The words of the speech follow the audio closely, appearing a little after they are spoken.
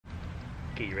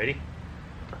Okay, you ready?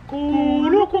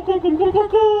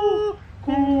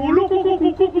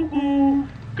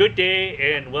 Good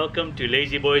day and welcome to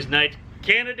Lazyboys Night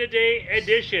Canada Day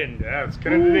edition. Yeah, it's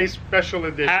Canada Day special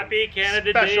edition. Happy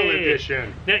Canada Day. Special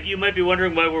edition. Now, you might be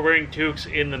wondering why we're wearing toques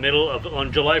in the middle of,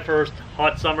 on July 1st,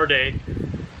 hot summer day.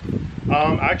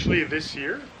 Actually, this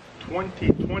year,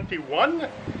 2021,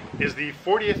 is the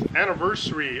 40th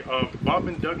anniversary of Bob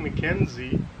and Doug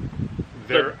McKenzie,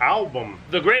 their album.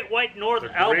 The Great White North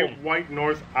album. The Great White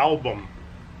North album.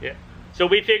 Yeah. So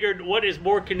we figured, what is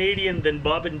more Canadian than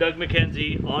Bob and Doug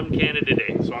McKenzie on Canada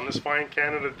Day? So on this fine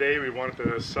Canada Day, we wanted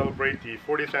to celebrate the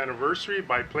 40th anniversary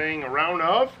by playing a round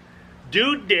of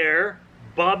Dude Dare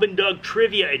Bob and Doug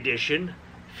Trivia Edition,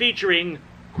 featuring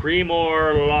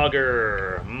Creemore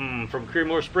Lager from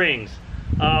Creemore Springs.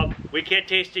 We can't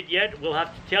taste it yet. We'll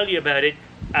have to tell you about it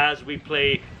as we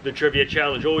play the trivia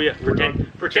challenge. Oh yeah,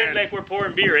 pretend like we're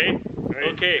pouring beer, eh?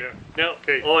 Right, okay. yeah. No.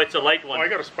 Okay. Oh, it's a light one. Oh, I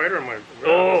got a spider in my.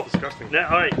 Oh, that's disgusting. All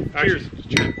right. Cheers. Actually,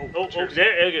 cheers. Oh, cheers.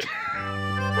 There you go.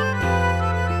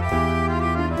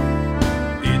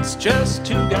 It's just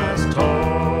two guys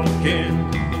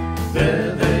talking.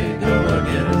 There they go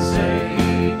again and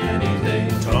saying anything.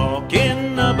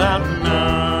 Talking about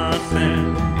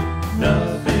nothing.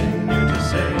 Nothing new to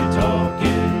say.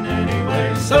 Talking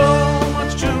anyway. So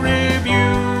much to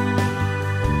review.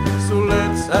 So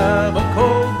let's have a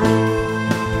cold brew.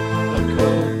 A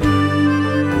cold brew.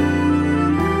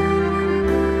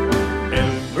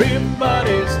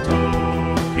 Everybody's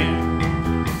talking.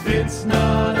 It's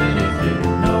not anything.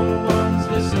 No one's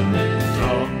listening.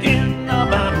 Talking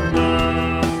about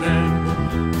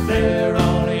nothing. They're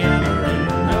all yammering.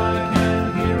 I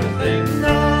can't hear a thing.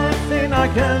 Nothing I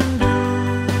can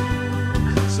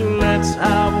do. So let's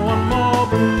have one more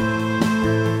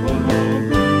brew. One more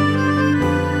brew.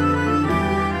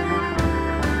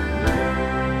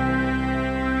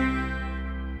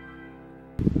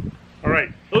 All right.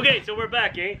 Okay, so we're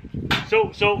back, eh?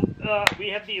 So we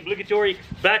have the obligatory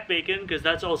back bacon, because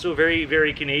that's also very,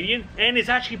 very Canadian, and it's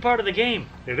actually part of the game.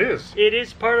 It is. It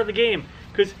is part of the game,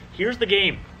 because here's the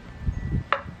game.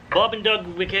 Bob and Doug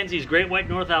McKenzie's Great White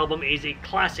North album is a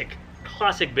classic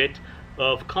bit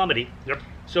of comedy. Yep.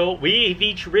 So we've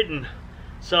each written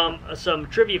some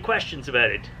trivia questions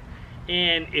about it,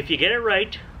 and if you get it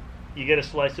right, you get a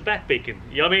slice of back bacon.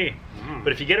 Yummy.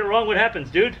 But if you get it wrong, what happens,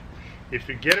 dude? If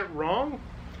you get it wrong,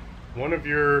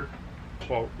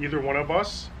 either one of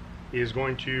us is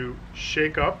going to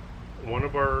shake up one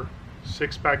of our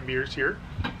 6-pack beers here,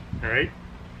 all right,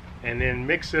 and then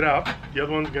mix it up. The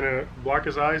other one's gonna block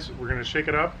his eyes. We're gonna shake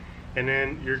it up, and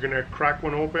then you're gonna crack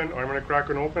one open. I'm gonna crack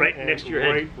one open Right next to your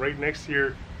head. Right next to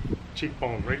your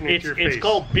cheekbone, right next to your face. It's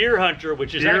called Beer Hunter,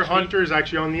 which is Beer Hunter is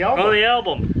actually on the album. on the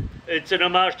album. It's an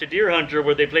homage to Deer Hunter,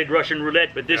 where they played Russian roulette,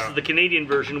 but this Yeah. is the Canadian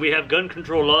version. We have gun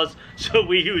control laws, so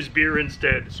we use beer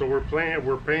instead. So we're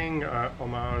paying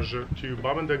homage to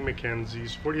Bob and Doug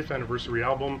McKenzie's 40th anniversary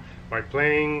album by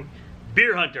playing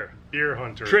Beer Hunter Beer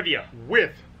Hunter trivia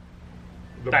with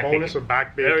the Back bonus bacon. of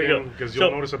back There we go. bacon, because you'll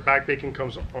So- notice that back bacon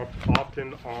comes up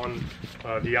often on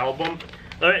the album.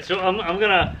 All right, so I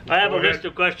have Go a list ahead.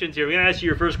 of questions here. We're gonna ask you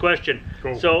your first question.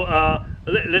 Go. So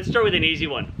let's start with an easy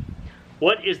one.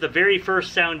 What is the very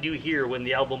first sound you hear when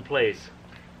the album plays?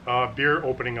 Beer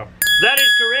opening up. That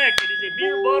is correct. It is a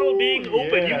beer bottle being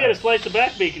opened. You get a yes. slice of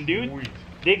back bacon, dude. Sweet.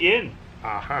 Dig in.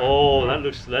 Aha. Oh,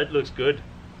 that looks good.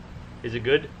 Is it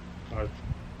good? That's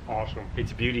awesome.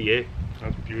 It's beauty, eh?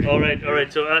 That's beautiful. All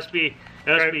right. So ask me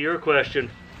your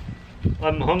question.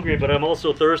 I'm hungry, but I'm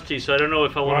also thirsty, so I don't know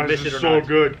if I want to miss This it or is so not.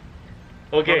 good.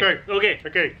 Okay.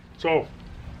 Okay. So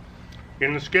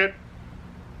in the skit,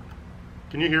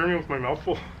 can you hear me with my mouth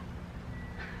full?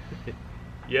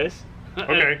 Yes. Okay.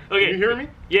 Okay. Can you hear me?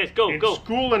 Yes. Go. In Go.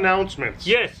 school announcements.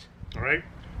 Yes. All right.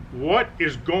 What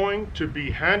is going to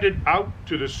be handed out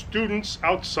to the students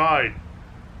outside?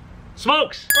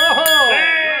 Smokes. Oh,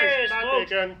 Hey, nice, back smokes.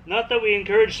 bacon. Not that we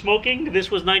encourage smoking.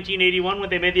 This was 1981 when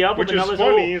they made the album. Which and is now it's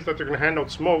funny is that they're going to hand out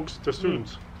smokes to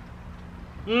students.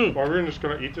 Mm. Well, we're just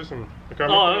going to eat this and. Okay,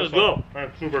 let's go.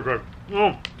 That's super good.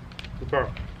 Mm.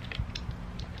 Okay.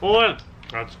 Oh,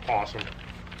 That's awesome.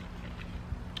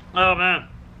 oh man.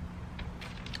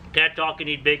 Can't talk and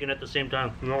eat bacon at the same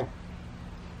time. No.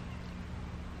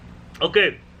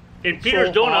 Okay. In Peter's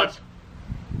So Donuts, hot.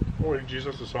 Holy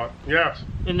Jesus, it's hot. Yes.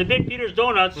 in the Big Peter's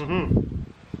Donuts, Mm-hmm.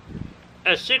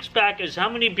 a 6-pack is how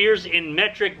many beers in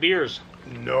metric beers?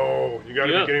 No, you got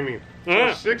to Yeah. be kidding me. So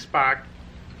Yeah. 6-pack.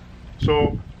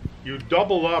 So you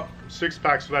double up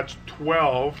 6-pack, so that's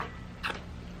 12.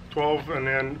 12 and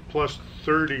then plus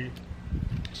 30.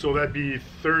 So that'd be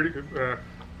 30.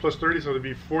 plus 30, so it'd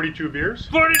be 42 beers.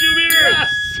 42 beers!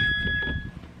 Yes!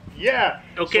 Yeah.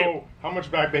 Okay. So, how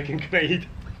much back bacon can I eat?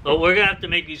 Oh, we're gonna have to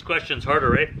make these questions harder,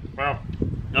 right? Wow.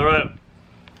 All right.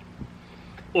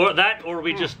 Or that, or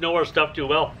we just know our stuff too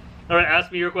well. All right,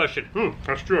 ask me your question.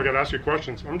 That's true. I gotta ask you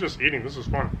questions. I'm just eating. This is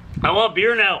fun. I want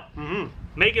beer now. Mm-hmm.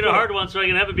 Make it a hard one so I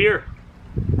can have a beer.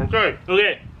 Okay.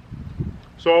 Okay.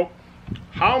 So,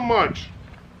 how much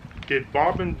did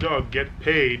Bob and Doug get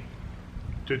paid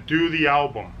to do the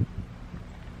album?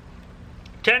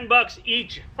 $10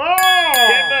 each. Oh!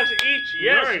 $10 each.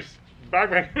 Yes. Nice.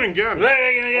 Back again.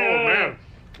 Oh man.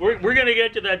 We're gonna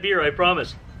get to that beer, I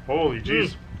promise. Holy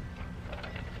jeez.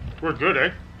 We're good,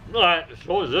 eh? All right.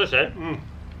 So is this, eh?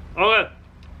 Okay.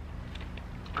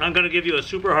 I'm gonna give you a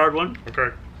super hard one.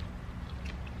 Okay.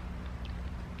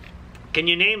 Can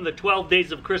you name the 12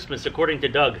 days of Christmas according to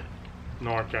Doug?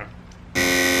 No, I can't.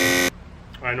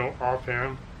 I know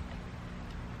offhand.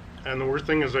 And the worst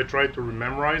thing is I tried to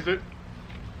memorize it.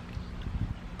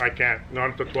 I can't.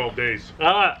 Not the 12 days.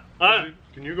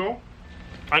 Can you go?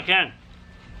 I can.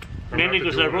 I'm Mainly gonna have to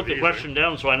because do I one wrote of the these, question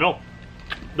down, so I know.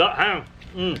 Hang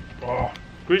on. Oh,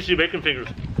 Greasy bacon fingers.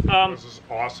 this is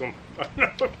awesome.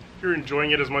 If you're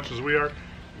enjoying it as much as we are,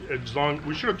 as long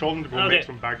we should have told them to go make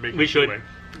some back bacon. We should. Anyway.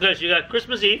 Because you got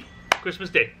Christmas Eve, Christmas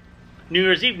Day, New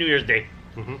Year's Eve, New Year's Day,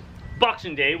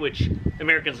 Boxing Day, which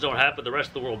Americans don't have, but the rest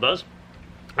of the world does.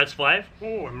 That's 5.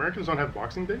 Oh, Americans don't have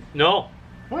Boxing Day? No,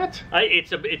 What?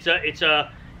 it's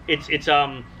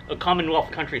a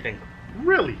Commonwealth country thing.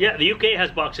 Really? Yeah, the UK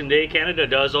has Boxing Day, Canada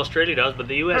does, Australia does, but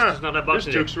the US does not have Boxing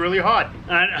This Day. took's really hot.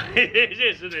 It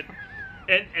is, isn't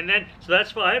it? And then, so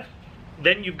that's 5.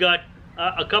 Then you've got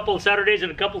a couple of Saturdays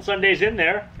and a couple of Sundays in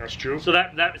there. That's true. So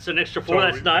that's an extra 4.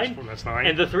 That's 9. That's 9.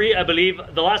 And the 3, I believe,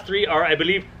 the last 3 are, I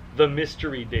believe, the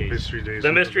mystery days. Mystery days.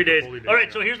 The mystery days. Holy All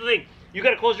right. So here's the thing. You got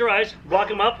to close your eyes, block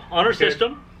them up on our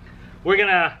system. We're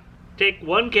gonna take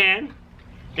one can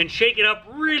and shake it up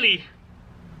really,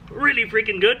 really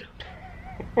freaking good.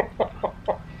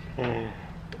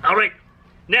 All right.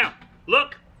 Now,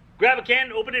 look. Grab a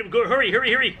can, open it. Go. Hurry,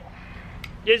 hurry, hurry.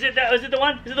 Is it that? Is it the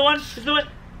one? Is it the one? Is it the one?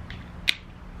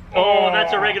 Oh,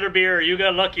 that's a regular beer. You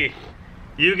got lucky.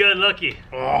 You got lucky.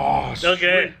 Oh,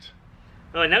 Okay.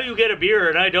 sweet. Now you get a beer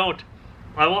and I don't.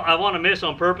 I want to miss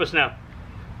on purpose now.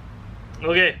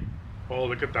 Okay. Oh,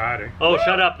 look at that, eh? Oh,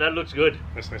 shut up. That looks good.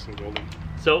 That's nice and golden.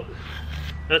 So,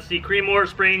 that's the Creemore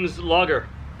Springs Lager.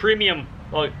 Premium.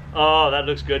 Oh, that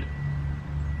looks good.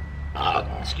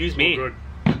 Excuse me. Good.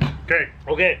 Okay.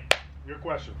 Okay. Your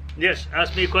question. Yes,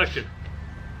 ask me a question.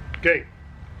 Okay.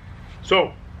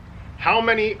 So, how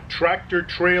many tractor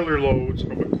trailer loads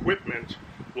of equipment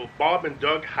will Bob and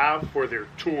Doug have for their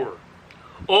tour?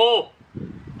 Oh,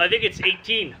 I think it's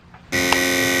 18.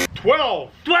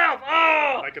 12! 12!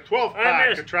 Oh! Like a 12 I pack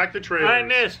missed. of tractor trailers. I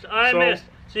missed. I So, missed.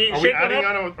 See, are we shake one adding up.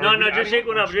 on a- are No, we just adding- shake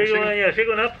one up. we're Shake one, shaking- yeah, shake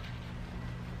one up.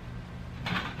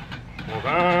 Hold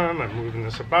on, I'm moving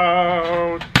this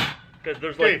about. Because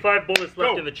there's Okay, like 5 bullets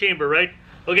left go. in the chamber, right?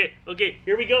 Okay, okay,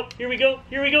 here we go, here we go,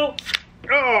 here we go. Oh, you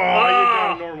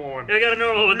got a normal one. I got a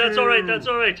normal one. That's all right, that's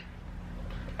all right.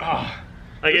 Ah,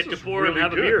 I this get to is pour and really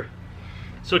have a good. beer.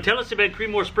 So tell us about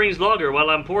Creemore Springs Lager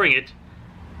while I'm pouring it.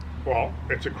 well,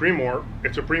 it's a Creemore.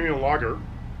 It's a premium lager.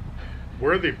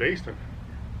 Where are they based in?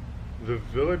 The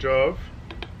village of...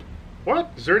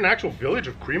 What? Is there an actual village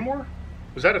of Creemore?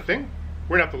 Is that a thing?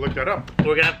 We're going to have to look that up. We're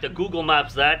going to have to Google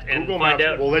Maps that and Google find Maps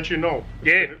out. will let you know.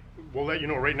 Yeah. We'll let you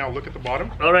know right now. Look at the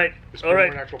bottom. All right, It's all Creemore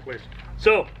right. an actual place.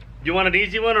 So, do you want an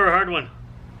easy one or a hard one?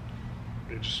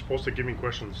 You're just supposed to give me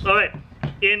questions. All right.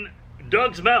 In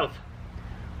Doug's mouth,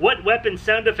 what weapon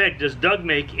sound effect does Doug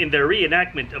make in their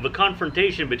reenactment of a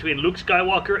confrontation between Luke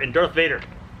Skywalker and Darth Vader?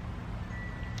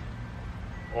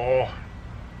 Oh,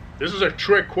 this is a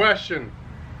trick question.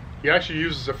 He actually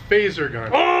uses a phaser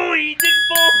gun. Oh, he didn't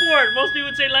fall for it. Most people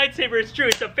would say lightsaber. It's true.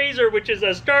 It's a phaser, which is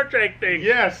a Star Trek thing.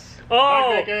 Yes.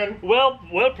 Oh, Back again. well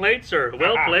played, sir.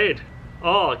 Well played.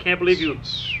 Oh, I can't believe you.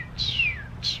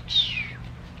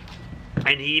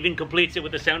 And he even completes it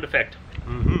with the sound effect.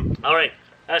 Mm-hmm. All right,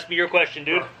 ask me your question,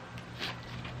 dude.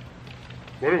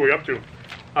 What are we up to?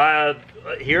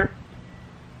 Here.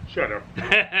 Shut up.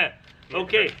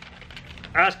 Okay.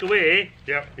 Ask away, eh?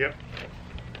 Yep, yep.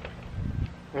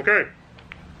 Okay.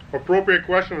 Appropriate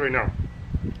question right now.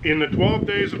 In the 12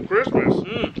 days of Christmas,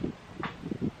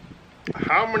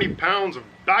 how many pounds of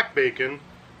back bacon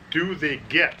do they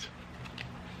get?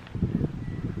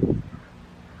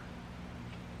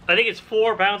 I think it's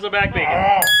 4 pounds of back bacon.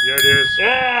 Oh, yeah, it is.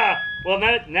 Ah, well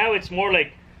now it's more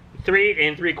like 3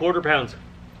 3/4 pounds.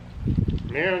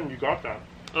 Man, you got that.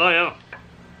 Oh yeah.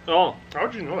 Oh,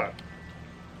 How'd you know that?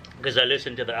 Because I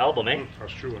listened to the album, eh?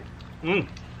 That's true.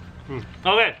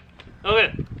 Okay.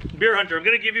 Okay. Beer Hunter, I'm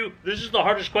going to give you... This is the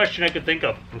hardest question I could think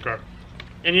of. Okay.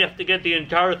 And you have to get the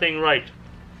entire thing right.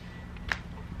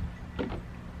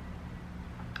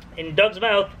 In Doug's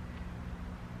mouth,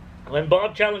 when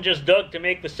Bob challenges Doug to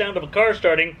make the sound of a car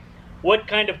starting, what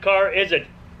kind of car is it?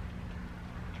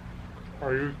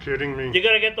 Are you kidding me? You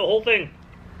got to get the whole thing.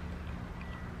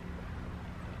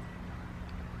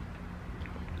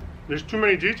 There's too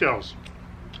many details.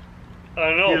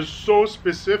 I know. He is so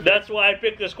specific. That's why I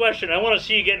picked this question. I want to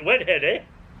see you get wet head, eh?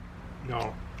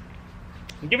 No.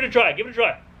 Give it a try. Give it a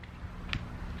try.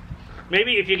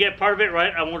 Maybe if you get part of it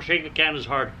right, I won't shake the can as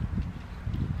hard.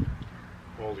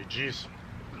 Holy jeez.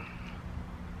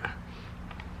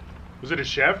 Was it a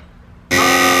Chev?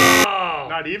 Oh,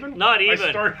 Not even? Not even. I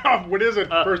started off, what is it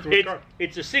first?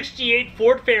 It's a 68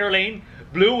 Ford Fairlane,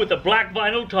 blue with a black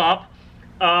vinyl top,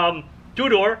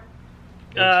 two-door,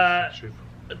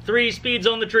 3 speeds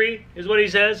on the tree, is what he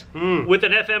says, with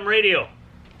an FM radio.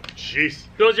 Jeez.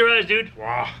 Close your eyes, dude.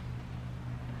 Wow.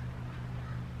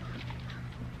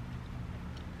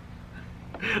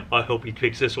 I hope he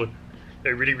picks this one. I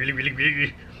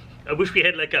really. I wish we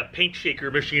had like a paint shaker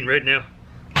machine right now.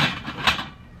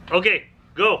 Okay,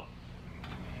 go.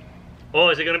 Oh,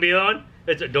 is it gonna be on?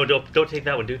 Don't take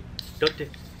that one, dude. Don't take.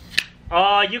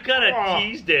 Oh, you kind of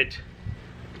teased it.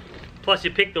 Plus,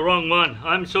 you picked the wrong one.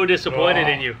 I'm so disappointed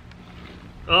in you.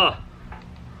 Oh.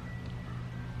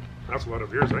 That's a lot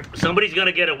of beers, eh? Somebody's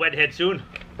gonna get a wet head soon.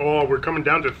 Oh, we're coming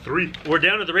down to 3. We're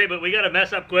down to 3, but we got to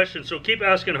mess up questions, so keep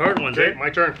asking hard ones, Okay, eh? my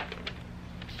turn.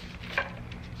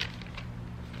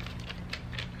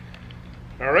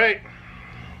 All right.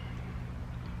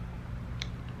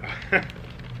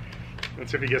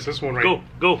 Let's see if he gets this one right.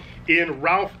 Go. In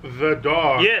Ralph the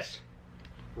Dog, Yes.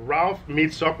 Ralph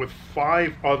meets up with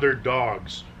 5 other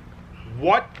dogs.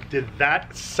 What did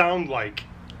that sound like?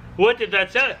 What did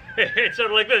that sound? It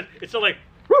sounded like this. It sounded like.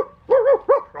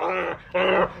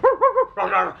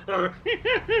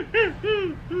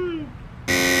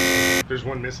 There's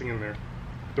one missing in there.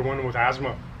 The one with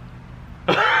asthma.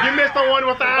 You missed the one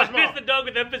with asthma. I missed the dog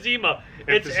with emphysema.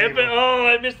 Emphysema. Oh,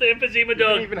 I missed the emphysema You dog.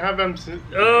 didn't even have them.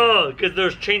 Oh, because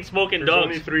there's chain smoking There's dogs.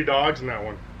 only 3 dogs in that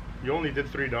one. You only did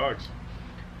 3 dogs.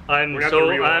 I'm We're gonna have to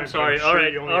rewind, I'm but sorry. I'm sure All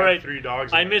right, you only all have right. 3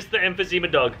 dogs in I there. missed the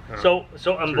emphysema dog. Oh. So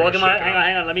I'm So blocking you're my. shaking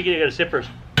Hang on. Let me get a sip first.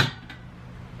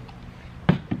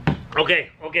 Okay.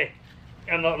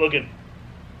 I'm not looking.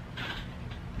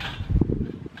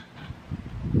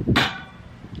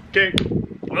 Okay.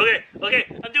 Okay.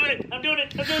 I'm doing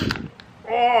it.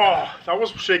 Oh, that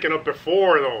was shaken up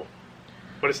before though.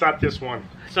 But it's not this one.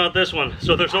 It's not this one.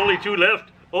 So there's only 2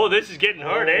 left. Oh, this is getting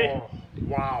hard, eh? Oh,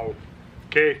 wow.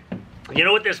 Okay. You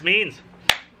know what this means?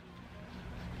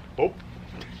 Oh.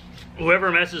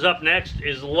 Whoever messes up next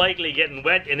is likely getting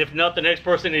wet, and if not, the next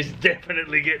person is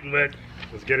definitely getting wet.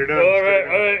 Let's get her done. All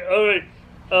right.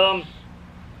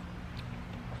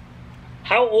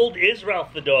 How old is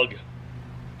Ralph the dog?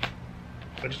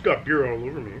 I just got beer all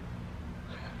over me.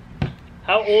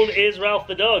 How old is Ralph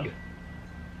the dog?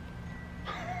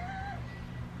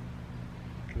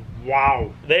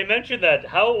 Wow. They mentioned that.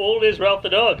 How old is Ralph the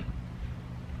dog?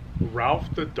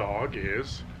 Ralph the dog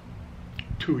is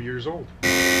 2 years old.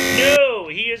 No,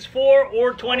 he is 4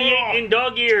 or 28 in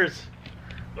dog years.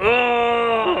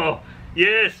 Oh,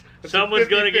 yes. It's Someone's a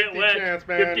going to 50-50 get wet. chance,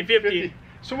 man. 50-50.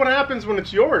 So what happens when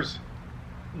it's yours?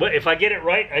 But if I get it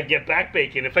right, I get back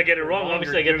bacon. If I get it wrong, Well,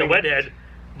 obviously I get the wet head.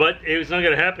 But it's not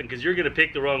going to happen because you're going to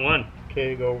pick the wrong one.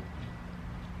 Okay, go.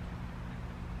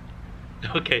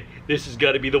 Okay, this has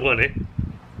got to be the one, eh?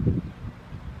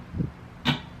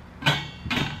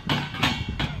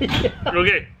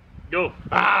 Okay, go.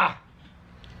 Ah!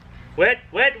 Wet,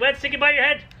 stick it by your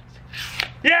head.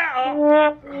 Yeah!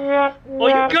 Oh,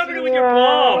 you covered it with your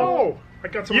palm. Oh, I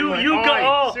got some in my You eye.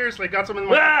 got, oh. Seriously, I got some in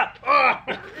my Ah! Ah!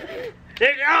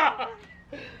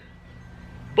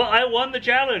 But I won the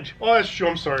challenge. Oh, that's true.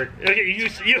 I'm sorry. Okay,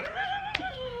 you.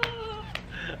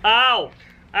 Ow!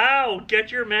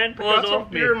 Get your man paws Got some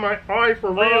off me. beer in my eye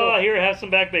for real. Oh, here, have some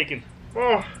back bacon.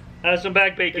 Oh, Have some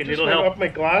back it bacon. just It'll went help. up my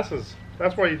glasses.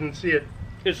 That's why you didn't see it.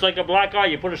 It's like a black eye.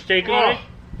 You put a steak on Oh. it.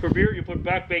 For beer, you put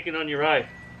back bacon on your eye.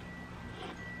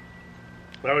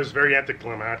 That was very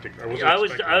anticlimactic. I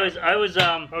I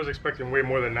was expecting way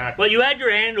more than that. Well, you had your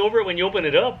hand over it when you opened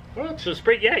it up. What? So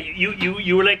spray. Yeah,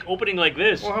 you were like opening like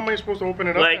this, Well, how am I supposed to open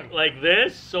it up then? like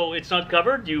this. So it's not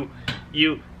covered. You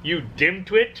dim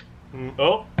twit.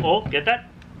 Mm. Oh, get that?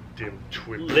 Dim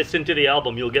twit. Listen to the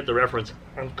album. You'll get the reference.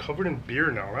 I'm covered in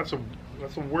beer now. That's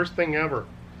the worst thing ever.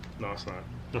 No, it's not.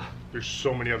 There's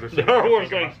so many other things. There are I worse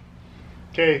think about. things.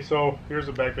 Okay, so here's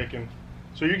the back bacon.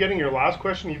 So you're getting your last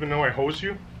question even though I hosed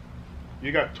you?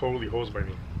 You got totally hosed by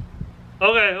me.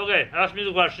 Okay, okay. Ask me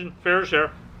the question. Fair or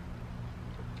share.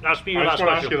 Ask me your I last just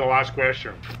want to ask you question. the last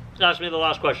question. Ask me the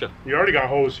last question. You already got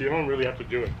hosed, so you don't really have to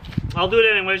do it. I'll do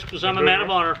it anyways because I'm a do it man of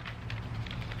anyways? honor.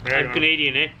 Yeah, I'm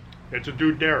Canadian, eh? It's a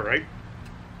do dare, right?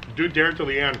 Do dare till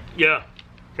the end. Yeah.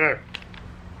 Okay.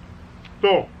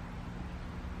 So,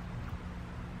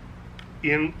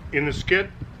 in the skit,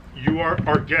 you are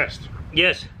our guest.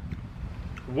 Yes.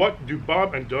 What do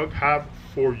Bob and Doug have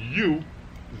for you,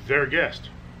 their guest?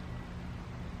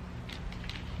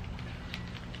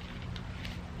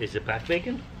 Is it back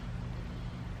bacon?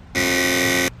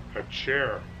 A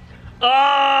chair.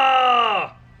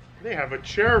 Oh! They have a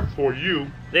chair for you.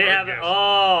 They our have it. guest.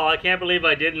 Oh, I can't believe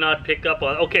I did not pick up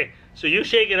on. Okay, so you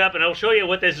shake it up and I'll show you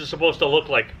what this is supposed to look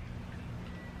like.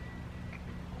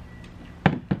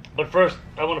 But first,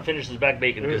 I want to finish this back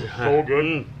bacon. This is 'cause- so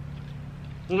good.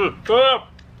 Shut up!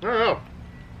 Yeah.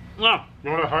 No. You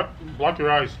want to block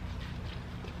your eyes?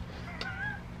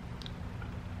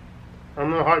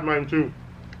 I'm gonna hide mine too.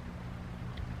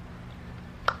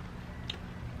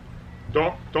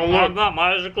 Don't I'm look. not.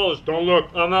 My eyes are closed. Don't look.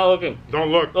 I'm not looking.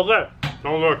 Don't look. Okay.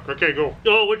 Don't look. Okay, go.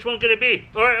 Oh, which one could it be?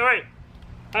 All right, all right.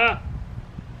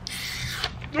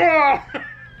 Ah,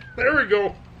 there we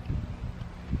go.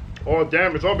 Oh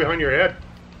damn! It's all behind your head.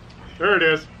 There it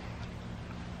is.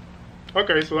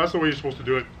 Okay, so that's the way you're supposed to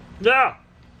do it. Yeah.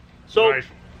 So Nice.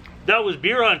 that was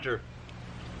Beer Hunter.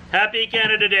 Happy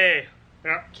Canada Day.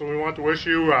 Yeah. So we want to wish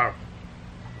you. I'm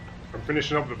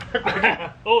finishing up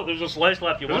the. Oh, there's a slice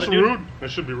left. You Is want this to do? rude?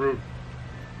 That should be rude.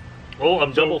 Oh,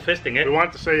 I'm double fisting We it.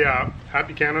 want to say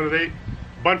Happy Canada Day.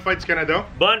 Bon fights Canada.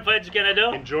 Bon fights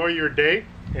Canada. Enjoy your day,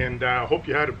 and hope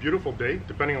you had a beautiful day,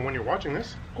 depending on when you're watching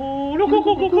this.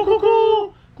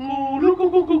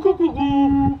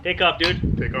 Take off,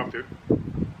 dude. Take off, dude.